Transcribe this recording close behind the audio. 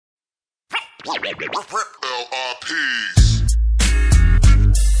Some of the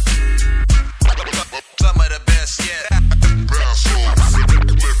best yet.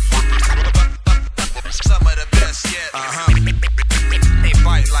 Some of the best yet. They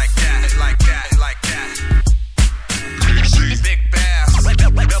fight like that, like that, like that. Big bass,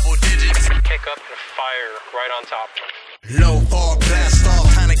 double digits. Kick up the fire right on top. Low fall, blast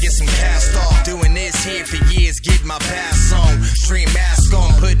off, time to get some cast off. Doing this here for years, get my bass on. Stream mask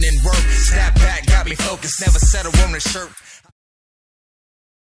on, putting in work. Snap back, got me focused, never settle on a shirt.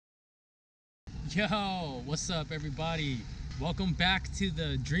 Yo, what's up everybody? Welcome back to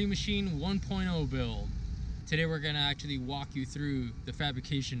the Dream Machine 1.0 build. Today we're gonna actually walk you through the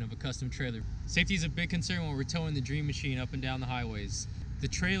fabrication of a custom trailer. Safety is a big concern when we're towing the Dream Machine up and down the highways. The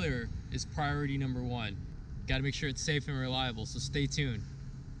trailer is priority number one. Gotta make sure it's safe and reliable, so stay tuned.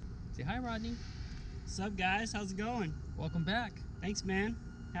 Say hi, Rodney. What's up, guys? How's it going? Welcome back. Thanks, man.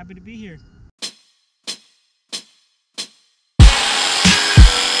 Happy to be here.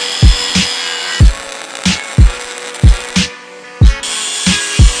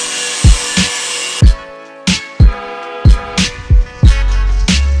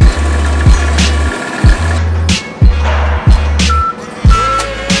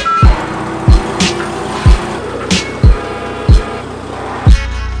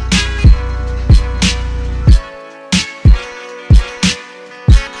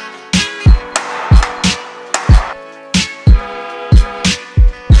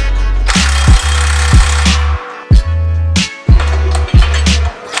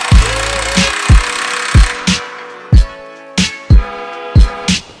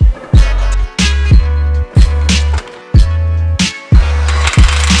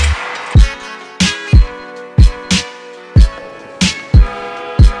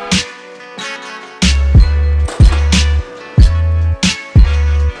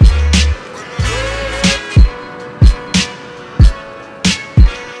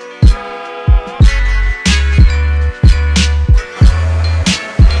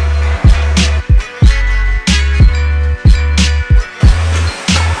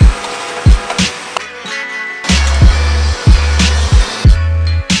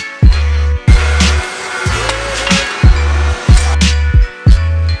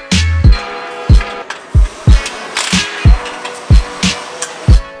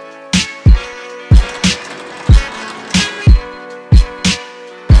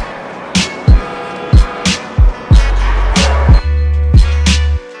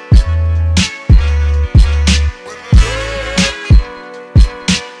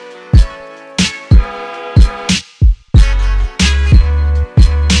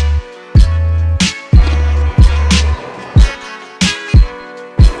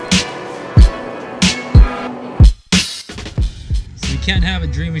 Can't have a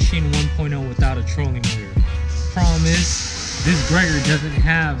Dream Machine 1.0 without a trolling motor. Problem is, this grinder doesn't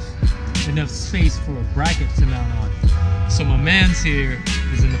have enough space for a bracket to mount on. So my man's here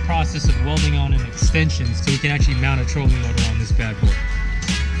is in the process of welding on an extension so we can actually mount a trolling motor on this bad boy.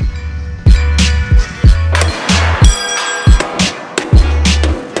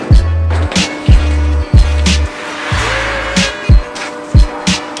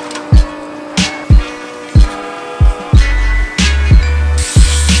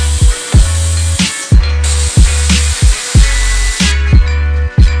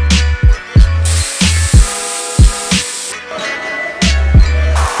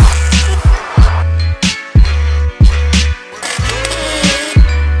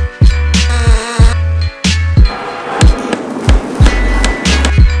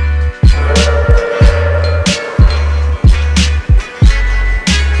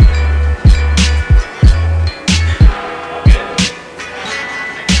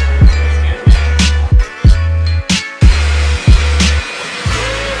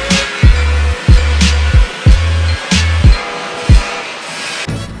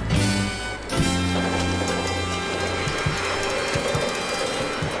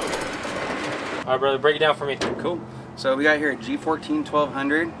 All right, brother, break it down for me. Cool. So we got here at G14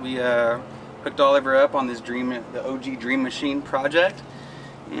 1200. We hooked Oliver up on this the OG Dream Machine project,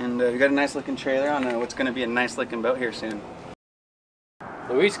 and we got a nice looking trailer on what's going to be a nice looking boat here soon.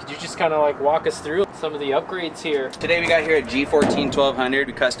 Luis, could you just kind of like walk us through some of the upgrades here? Today we got here at G14 1200.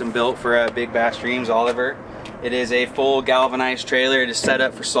 We custom built for Big Bass Dreams Oliver. It is a full galvanized trailer. It is set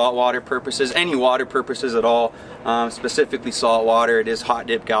up for saltwater purposes, any water purposes at all, specifically saltwater. It is hot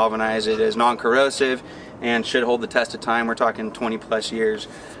dip galvanized. It is non-corrosive and should hold the test of time. We're talking 20 plus years.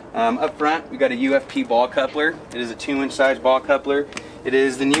 Up front, we got a UFP ball coupler. It is a 2-inch size ball coupler. It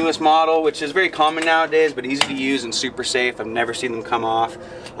is the newest model, which is very common nowadays, but easy to use and super safe. I've never seen them come off.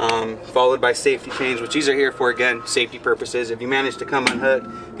 followed by safety chains, which these are here for, again, safety purposes. If you manage to come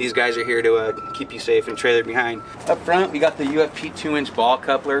unhooked, these guys are here to keep you safe and trailer behind. Up front, we got the UFP 2-inch ball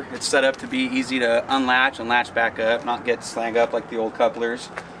coupler. It's set up to be easy to unlatch and latch back up, not get slang up like the old couplers.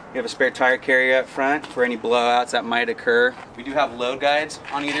 We have a spare tire carrier up front for any blowouts that might occur. We do have load guides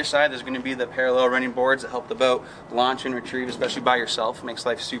on either side. There's going to be the parallel running boards that help the boat launch and retrieve, especially by yourself. Makes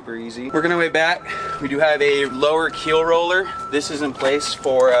life super easy. Working our way back, we do have a lower keel roller. This is in place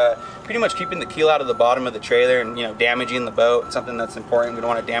for pretty much keeping the keel out of the bottom of the trailer and, you know, damaging the boat. It's something that's important. We don't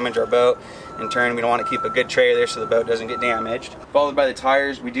want to damage our boat. In turn, we don't want to keep a good trailer so the boat doesn't get damaged. Followed by the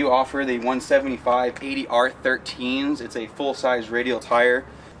tires, we do offer the 175 80R13s. It's a full-size radial tire.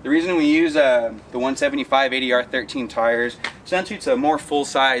 The reason we use the 175 80R13 tires, essentially it's a more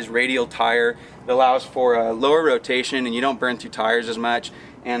full-size radial tire. It allows for lower rotation and you don't burn through tires as much,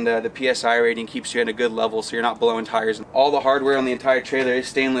 and the PSI rating keeps you at a good level so you're not blowing tires. All the hardware on the entire trailer is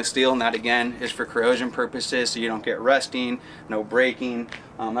stainless steel, and that again is for corrosion purposes so you don't get rusting, no breaking.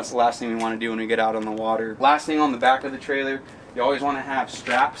 That's the last thing we want to do when we get out on the water. Last thing on the back of the trailer, you always want to have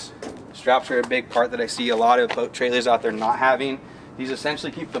straps. Straps are a big part that I see a lot of boat trailers out there not having. These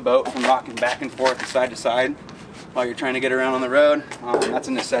essentially keep the boat from rocking back and forth and side to side while you're trying to get around on the road. That's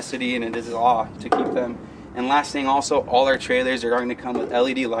a necessity, and it is a law to keep them. And last thing also, all our trailers are going to come with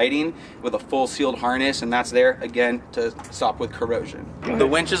LED lighting with a full sealed harness, and that's there again to stop with corrosion. The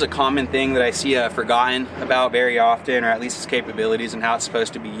winch is a common thing that I see forgotten about very often, or at least its capabilities and how it's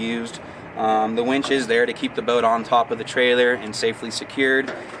supposed to be used. The winch is there to keep the boat on top of the trailer and safely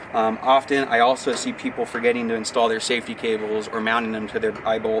secured. Often I also see people forgetting to install their safety cables or mounting them to their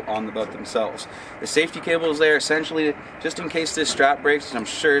eye bolt on the boat themselves. The safety cable is there essentially just in case this strap breaks, and I'm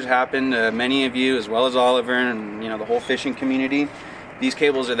sure it's happened to many of you as well as Oliver and, you know, the whole fishing community. These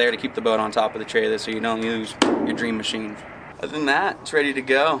cables are there to keep the boat on top of the trailer so you don't lose your dream machine. Other than that, it's ready to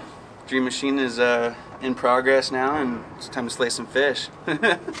go. Dream machine is in progress now, and it's time to slay some fish.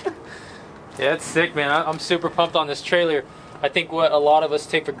 Yeah, it's sick, man. I'm super pumped on this trailer. I think what a lot of us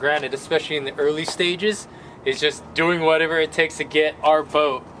take for granted, especially in the early stages, is just doing whatever it takes to get our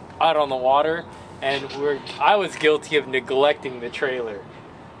boat out on the water. And I was guilty of neglecting the trailer,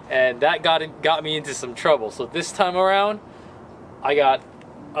 and that got me into some trouble. So this time around, I got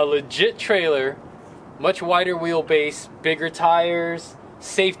a legit trailer, much wider wheelbase, bigger tires.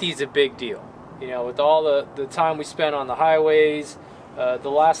 Safety's a big deal. You know, with all the time we spend on the highways,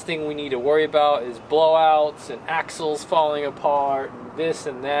 the last thing we need to worry about is blowouts and axles falling apart and this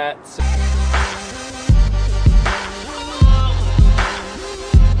and that.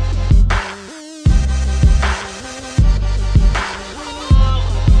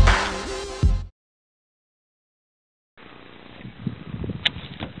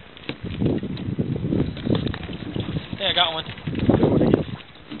 Hey, I got one.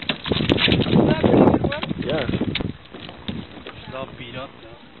 Yeah. She's all beat up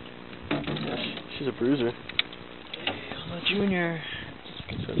though. Yeah, she's a bruiser. Hey, I'm a junior.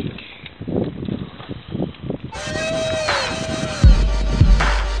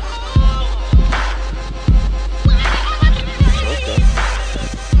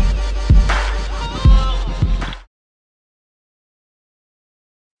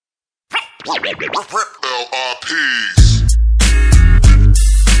 LRPs.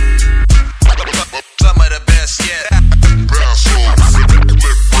 Some of the best yet.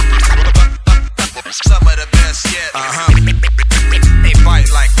 Some of the best yet. They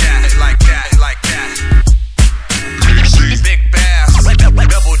bite like that, like that, like that. Big bass,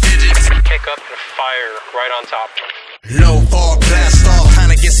 double digits. Pick up the fire right on top. Low fall, blast off, time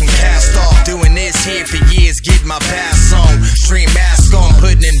to get some cast off. Doing this here for years, get my bass on. Stream mask on,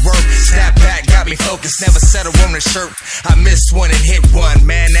 putting in work. Snap back, got me focused, never settle on a shirt. I missed one and hit one,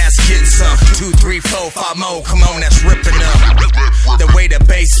 man, that's getting some. 2, 3, 4, 5 more, come on, that's ripping up. The way the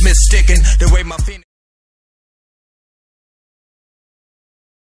bass sticking, the way my